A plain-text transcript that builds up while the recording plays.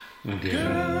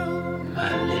Girl,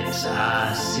 my lips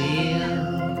are sealed.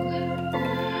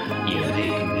 You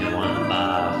make me wanna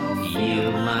barf.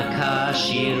 Yield my car,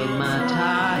 shield my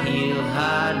tie, heel,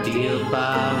 high deal,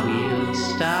 bar wheel,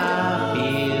 stop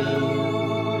you.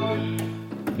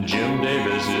 Jim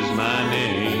Davis is my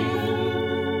name.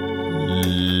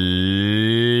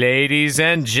 Ladies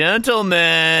and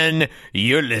gentlemen,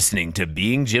 you're listening to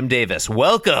Being Jim Davis.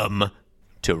 Welcome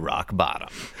to Rock Bottom.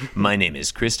 My name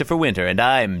is Christopher Winter, and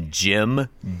I'm Jim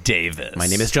Davis. My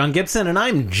name is John Gibson, and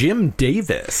I'm Jim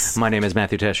Davis. My name is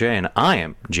Matthew Tessier, and I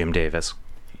am Jim Davis.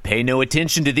 Pay no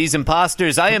attention to these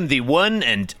imposters. I am the one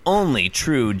and only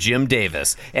true Jim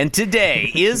Davis. And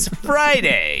today is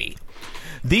Friday,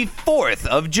 the 4th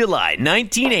of July,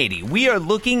 1980. We are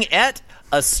looking at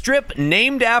a strip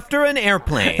named after an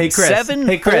airplane. Hey, Chris.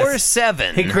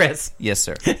 747. Hey, Chris. Yes,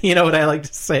 sir. You know what I like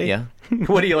to say? Yeah.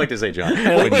 What do you like to say, John? Wait,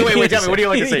 tell me. What do you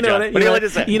like to say, John? What do you like to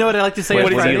say? You know what I like to say? What on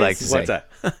do you Fridays? like to say? What's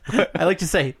that? I like to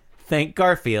say, thank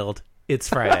Garfield, it's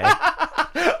Friday.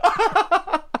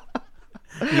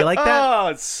 You like that? Oh,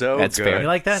 it's so That's good. fair. You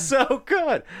like that? So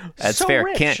good. That's so fair.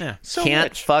 Rich. Can't So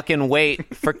can't rich. fucking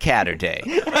wait for Catterday.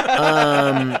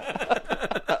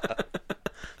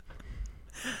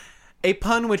 A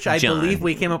pun which I John, believe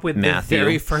we came up with Matthew. the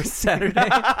very first Saturday.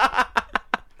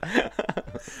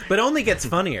 But only gets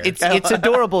funnier. It's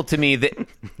adorable to me that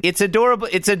it's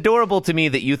adorable to me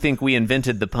that you think we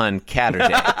invented the pun Catterday.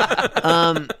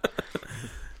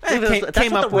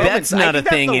 came up with. That's not a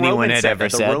thing anyone had ever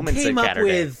said. The Romans Came said up Catterday.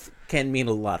 with can mean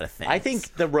a lot of things. I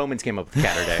think the Romans came up with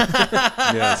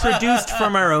Catterday. produced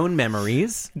from our own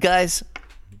memories. Guys,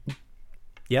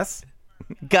 Yes.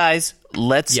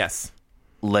 let's Yes.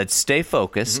 let's stay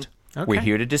focused. Okay. We're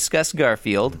here to discuss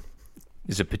Garfield.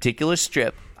 There's a particular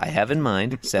strip I have in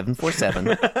mind,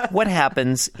 747. What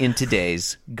happens in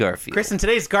today's Garfield? Chris, in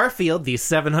today's Garfield, the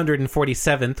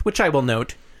 747th, which I will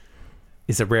note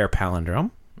is a rare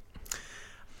palindrome,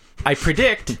 I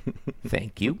predict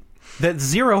Thank you. that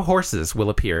 0 horses will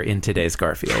appear in today's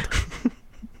Garfield.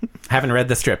 Haven't read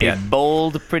the strip yet.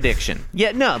 Bold prediction.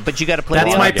 Yeah, no, but you got to play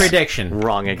That's the my odds. prediction.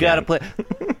 Wrong You again. got to play.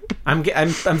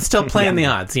 I'm still playing the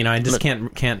odds. You know, I just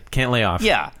can't lay off.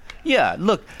 Yeah.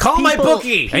 Look, Call my people-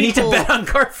 bookie. I need to people- bet on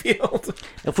Garfield.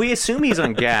 If we assume he's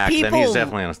on Gak, then People- he's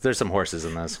definitely on. There's some horses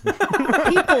in this. People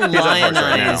right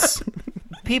lionize.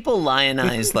 People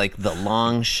lionize like the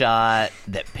long shot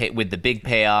with the big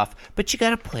payoff, but you got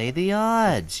to play the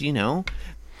odds. You know.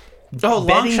 Oh, long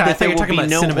Betting shot. I that thought there you were will talking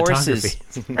be about no cinematography. horses.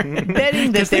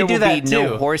 Betting that 'Cause they there do will that be no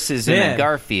too. horses in Yeah. a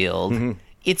Garfield.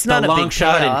 It's The not a long big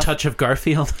shot payoff, and touch of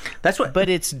Garfield. That's what. but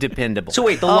it's dependable. So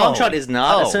wait, the long Oh, shot is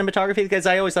not a oh. cinematography? Because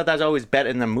I always thought that was always bet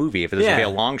in the movie. If there's going to be a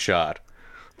long shot,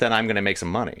 then I'm going to make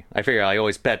some money. I figure I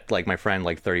always bet like my friend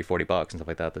like $30, $40 and stuff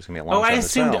like that. There's going to be a long Oh, shot. I in the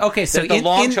assumed. cell. Okay, so the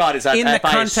long shot is that in the if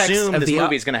I context assume of this the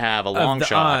movie's going to have a long the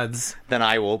shot, odds. then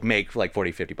I will make like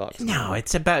 $40, $50. No,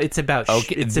 it's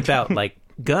about like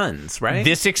guns, right?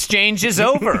 This exchange is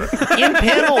over. In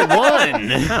panel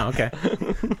 1. Oh, okay.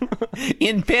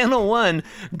 In panel 1,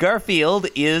 Garfield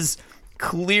is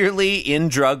clearly in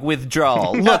drug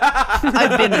withdrawal. Look,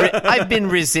 I've been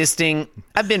resisting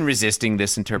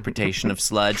this interpretation of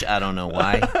sludge. I don't know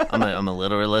why. I'm a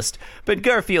literalist, but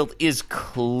Garfield is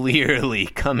clearly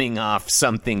coming off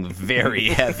something very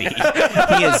heavy.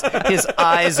 His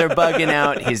eyes are bugging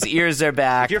out. His ears are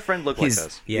back. If your friend looked like his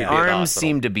this, Yeah. you'd be at the arms hospital.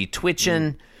 seem to be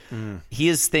twitching. He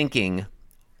is thinking,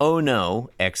 "Oh no!"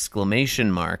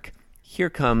 Exclamation mark. Here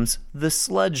comes the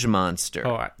sludge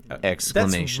monster!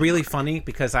 Exclamation. That's really funny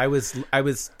because I was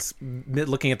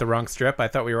looking at the wrong strip. I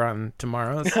thought we were on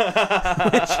Tomorrow's,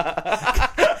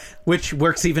 which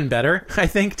works even better, I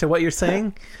think, to what you're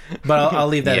saying. But I'll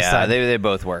leave that Yeah, aside. they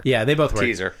both work. Yeah, they both work.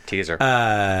 Teaser.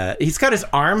 He's got his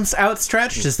arms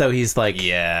outstretched as though he's like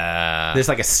Yeah. there's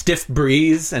like a stiff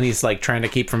breeze and he's like trying to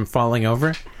keep from falling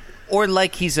over. Or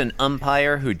like he's an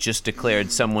umpire who just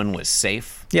declared someone was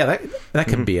safe. Yeah, that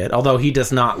could be it. Although he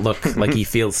does not look like he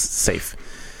feels safe.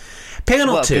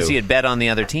 Panel Well, 2. because he had bet on the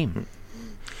other team.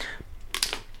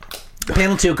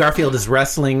 Panel 2, Garfield is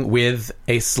wrestling with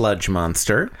a sludge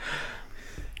monster.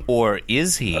 Or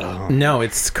is he? No,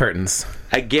 it's curtains.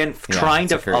 Again, trying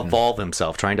it's a to curtain. evolve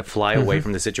himself, trying to fly away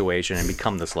from the situation and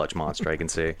become the sludge monster. I can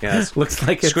see. Yes, Looks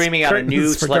like it's screaming out a new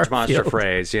curtains for sludge monster Garfield.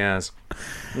 phrase. Yes,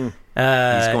 He's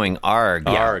going arg.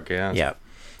 arg. Yes. Yeah.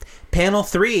 Panel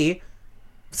 3,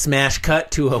 smash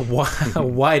cut to a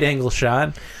wide angle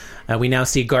shot. We now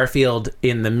see Garfield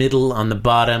in the middle on the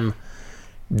bottom.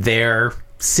 There,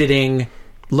 sitting,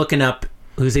 looking up.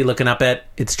 Who's he looking up at?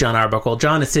 It's John Arbuckle.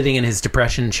 John is sitting in his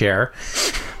depression chair.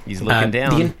 He's looking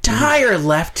down. The entire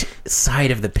left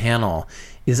side of the panel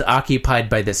is occupied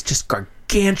by this just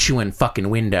gargantuan fucking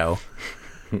window.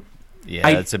 Yeah,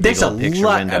 it's a big there's old picture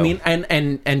window. I mean,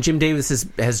 and Jim Davis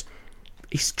has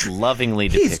he's lovingly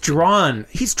depicted.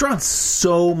 He's drawn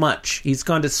so much. He's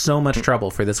gone to so much trouble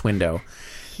for this window.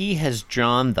 He has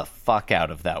drawn the fuck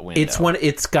out of that window.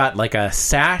 It's got like a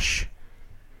sash,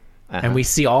 and we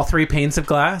see all 3 panes of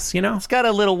glass. You know, It's got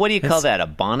a little, what do you call that? A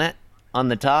bonnet on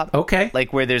the top? Okay.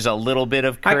 Like where there's a little bit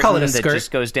of curtain I call it a that skirt.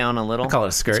 just goes down a little. I call it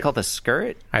a skirt. It's called a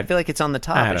skirt? I feel like it's on the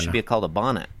top. I It don't should know. be called a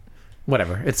bonnet.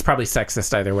 whatever. It's probably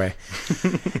sexist either way.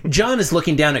 John is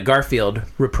looking down at Garfield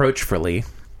reproachfully,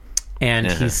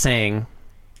 and he's saying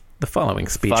the following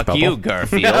speech Fuck bubble. you,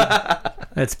 Garfield.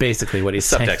 That's basically what he's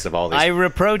saying. Subtext of all these. I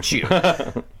reproach you.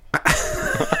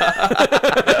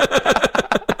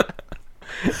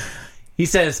 He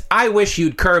says, I wish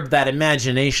you'd curb that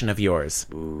imagination of yours,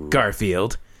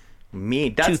 Garfield.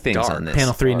 That's Two things dark. on this.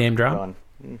 Panel 3 name drop. What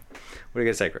are you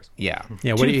gonna say, Chris? Yeah.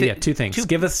 Yeah, what do you? Yeah, 2 things.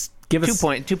 Give us 2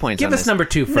 points. Give on us this. number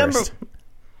 2 first.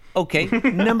 Okay,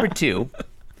 number 2.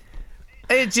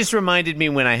 It just reminded me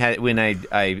when I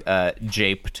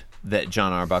japed that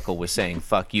John Arbuckle was saying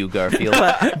 "fuck you, Garfield."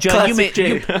 John, Classic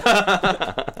jape.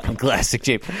 classic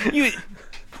jape.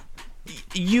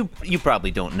 You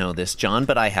probably don't know this, John,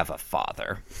 but I have a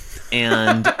father,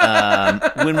 and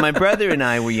when my brother and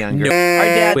I were younger, our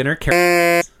dad. Winner.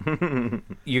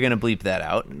 You're gonna bleep that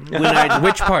out. When our,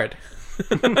 Which part?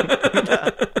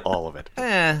 All of it.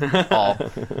 all.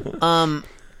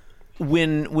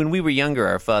 When we were younger,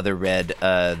 our father read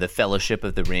the Fellowship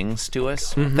of the Rings to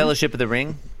us. Fellowship of the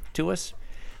Ring to us.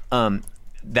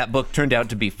 That book turned out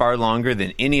to be far longer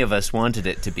than any of us wanted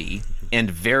it to be,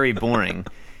 and very boring.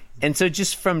 And so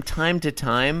just from time to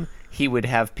time, he would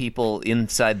have people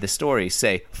inside the story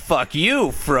say, "Fuck you,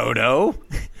 Frodo."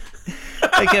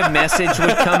 Like a message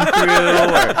would come through,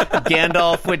 or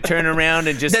Gandalf would turn around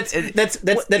and just...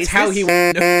 That's how he.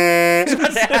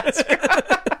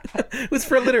 It was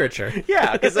for literature.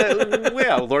 Yeah, because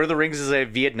Lord of the Rings is a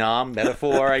Vietnam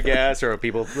metaphor, I guess, or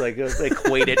people like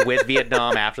equate it with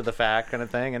Vietnam after the fact, kind of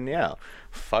thing. And yeah,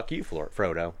 fuck you,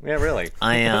 Frodo. Yeah, really.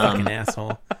 I Fucking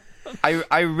asshole.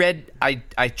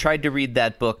 I tried to read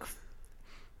that book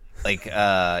like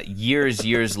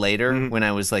years later when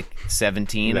I was like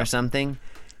 17 or something,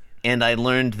 and I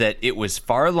learned that it was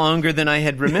far longer than I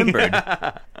had remembered,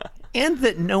 and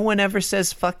that no one ever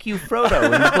says "fuck you, Frodo"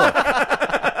 in the book.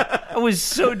 I was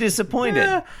so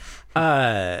disappointed.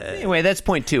 Anyway, that's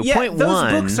point 2. Yeah, point those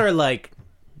 1. books are like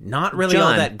not really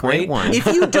John, all that great. point 1.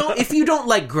 If you don't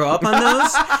like grow up on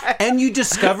those and you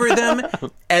discover them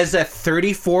as a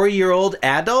 34-year-old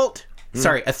adult, a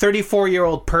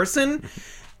 34-year-old person,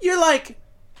 you're like,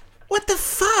 what the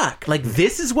fuck? Like,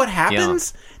 this is what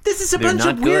happens? Yeah. This is a bunch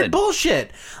of weird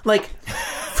bullshit. Like,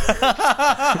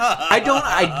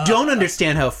 I don't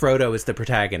understand how Frodo is the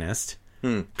protagonist.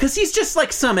 Because he's just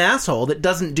like some asshole that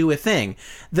doesn't do a thing.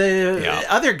 The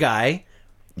other guy,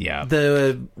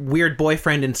 the weird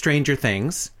boyfriend in Stranger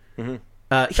Things, he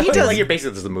does. Like you're basically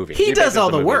this is the movie. He does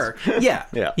all the work. Yeah.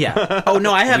 Oh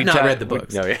no, I have not read the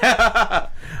books. No, yeah.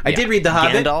 I did read The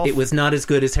Hobbit. Gandalf. It was not as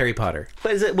good as Harry Potter.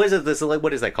 What is this? Like,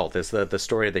 what is that called? This the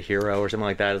story of the hero or something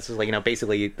like that. It's just like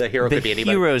basically the hero The could be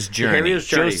anybody. Hero's Journey. The hero's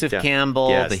journey. Joseph Campbell,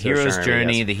 The Hero's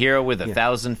Journey, yes. The Hero with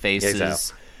 1,000 Faces.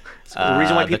 Exactly. The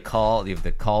reason why the call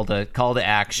to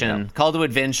action, call to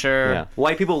adventure. Yeah.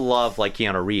 Why people love like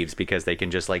Keanu Reeves because they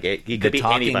can just like he could be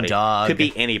talking anybody. dog. Could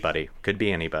be anybody.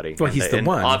 Well, he's the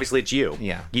one. Obviously, it's you.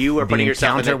 Yeah. You are putting The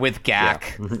yourself encounter in the, with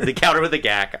Gak. Yeah. The encounter with the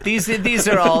Gak. These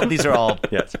are all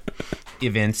Yes.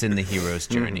 events in the hero's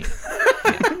journey.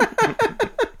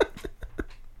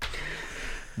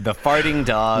 The farting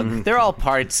dog. They're all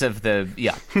parts of the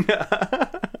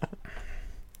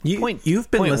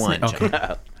You've been point listening. 1, Okay.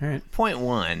 John. All right. Point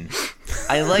 1.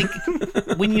 I like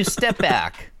when you step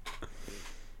back.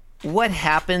 What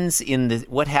happens in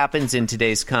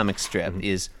today's comic strip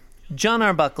is John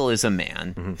Arbuckle is a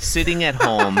man sitting at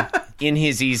home in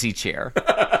his easy chair.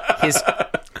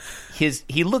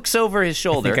 He looks over his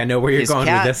shoulder. I think I know where you're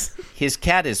going with this. His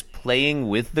cat is playing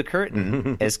with the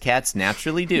curtain, as cats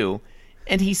naturally do,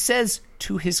 and he says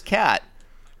to his cat,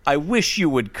 "I wish you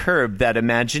would curb that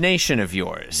imagination of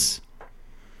yours."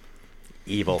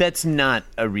 Evil. That's not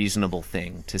a reasonable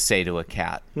thing to say to a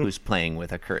cat who's playing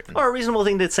with a curtain. Or a reasonable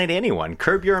thing to say to anyone.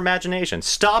 Curb your imagination.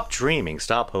 Stop dreaming.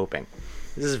 Stop hoping.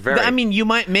 This is very... I mean,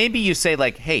 maybe you say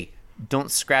like, "Hey, don't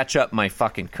scratch up my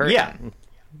fucking curtain." Yeah.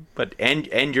 But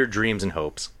end your dreams and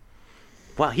hopes.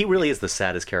 Wow, he really is the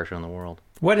saddest character in the world.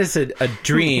 What is a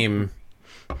dream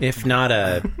if not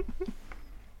a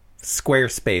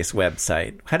Squarespace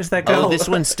website. How does that go? Oh, this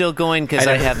one's still going because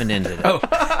I haven't ended it.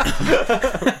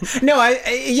 No,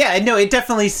 no, it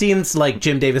definitely seems like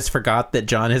Jim Davis forgot that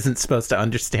John isn't supposed to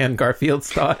understand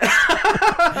Garfield's thoughts.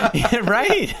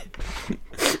 Right?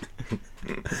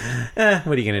 What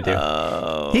are you gonna do?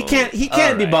 He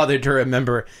can't be bothered to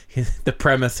remember the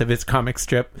premise of his comic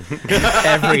strip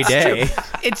every day.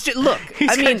 It's just, look.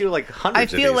 He's gonna do like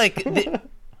hundreds. I feel of these. like.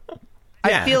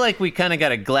 I feel like we kind of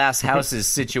got a glass houses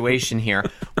situation here.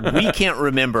 We can't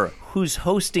remember who's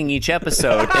hosting each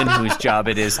episode and whose job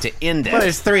it is to end it. Well,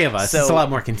 there's three of us. So- it's a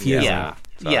lot more confusing. Yeah,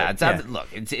 look,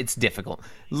 it's difficult.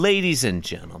 Ladies and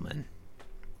gentlemen,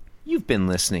 you've been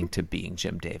listening to Being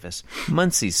Jim Davis,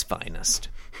 Muncie's finest.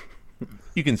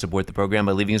 You can support the program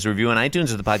by leaving us a review on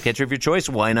iTunes or the podcatcher of your choice.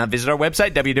 Why not visit our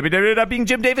website,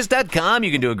 www.beingjimdavis.com?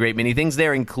 You can do a great many things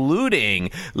there,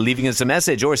 including leaving us a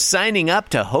message or signing up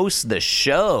to host the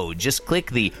show. Just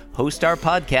click the Host Our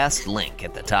Podcast link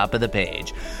at the top of the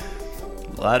page.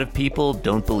 A lot of people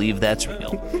don't believe that's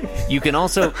real. You can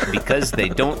also, because they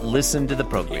don't listen to the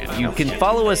program, you can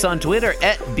follow us on Twitter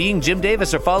at Being Jim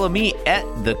Davis or follow me at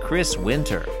The Chris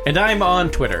Winter. And I'm on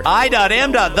Twitter.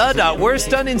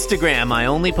 I.am.the.worst on Instagram. I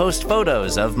only post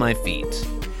photos of my feet.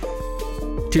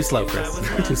 Too slow, Chris.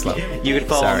 Too slow. You can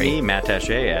follow Sorry. me, Matt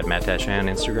Taché, at Matt Taché on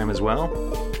Instagram as well.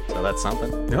 So that's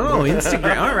something. Oh,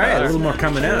 Instagram. All right, a little more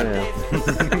coming out.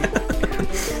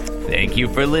 Thank you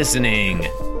for listening.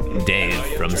 Dave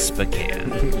from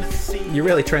Spokane. You're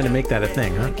really trying to make that a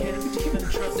thing, huh?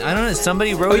 I don't know.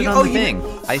 Somebody wrote it on the thing.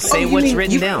 I say what's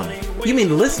written down. You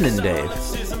mean listening, Dave?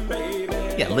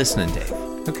 Yeah, listening, Dave.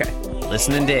 Okay.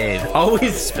 Listening, Dave.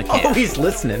 Always Spokane. always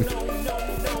listening.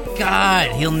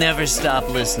 God, he'll never stop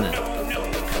listening.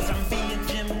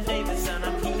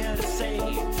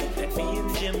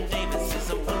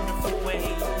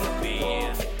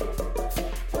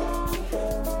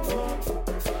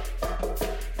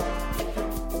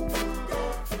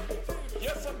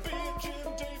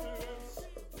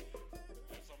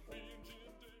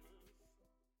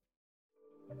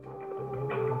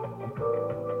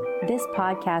 This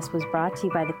podcast was brought to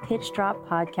you by the Pitch Drop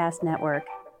Podcast Network.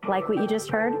 Like what you just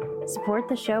heard? Support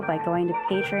the show by going to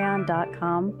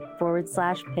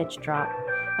patreon.com/pitch drop.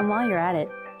 And while you're at it,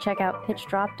 check out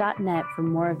pitchdrop.net for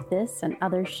more of this and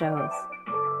other shows.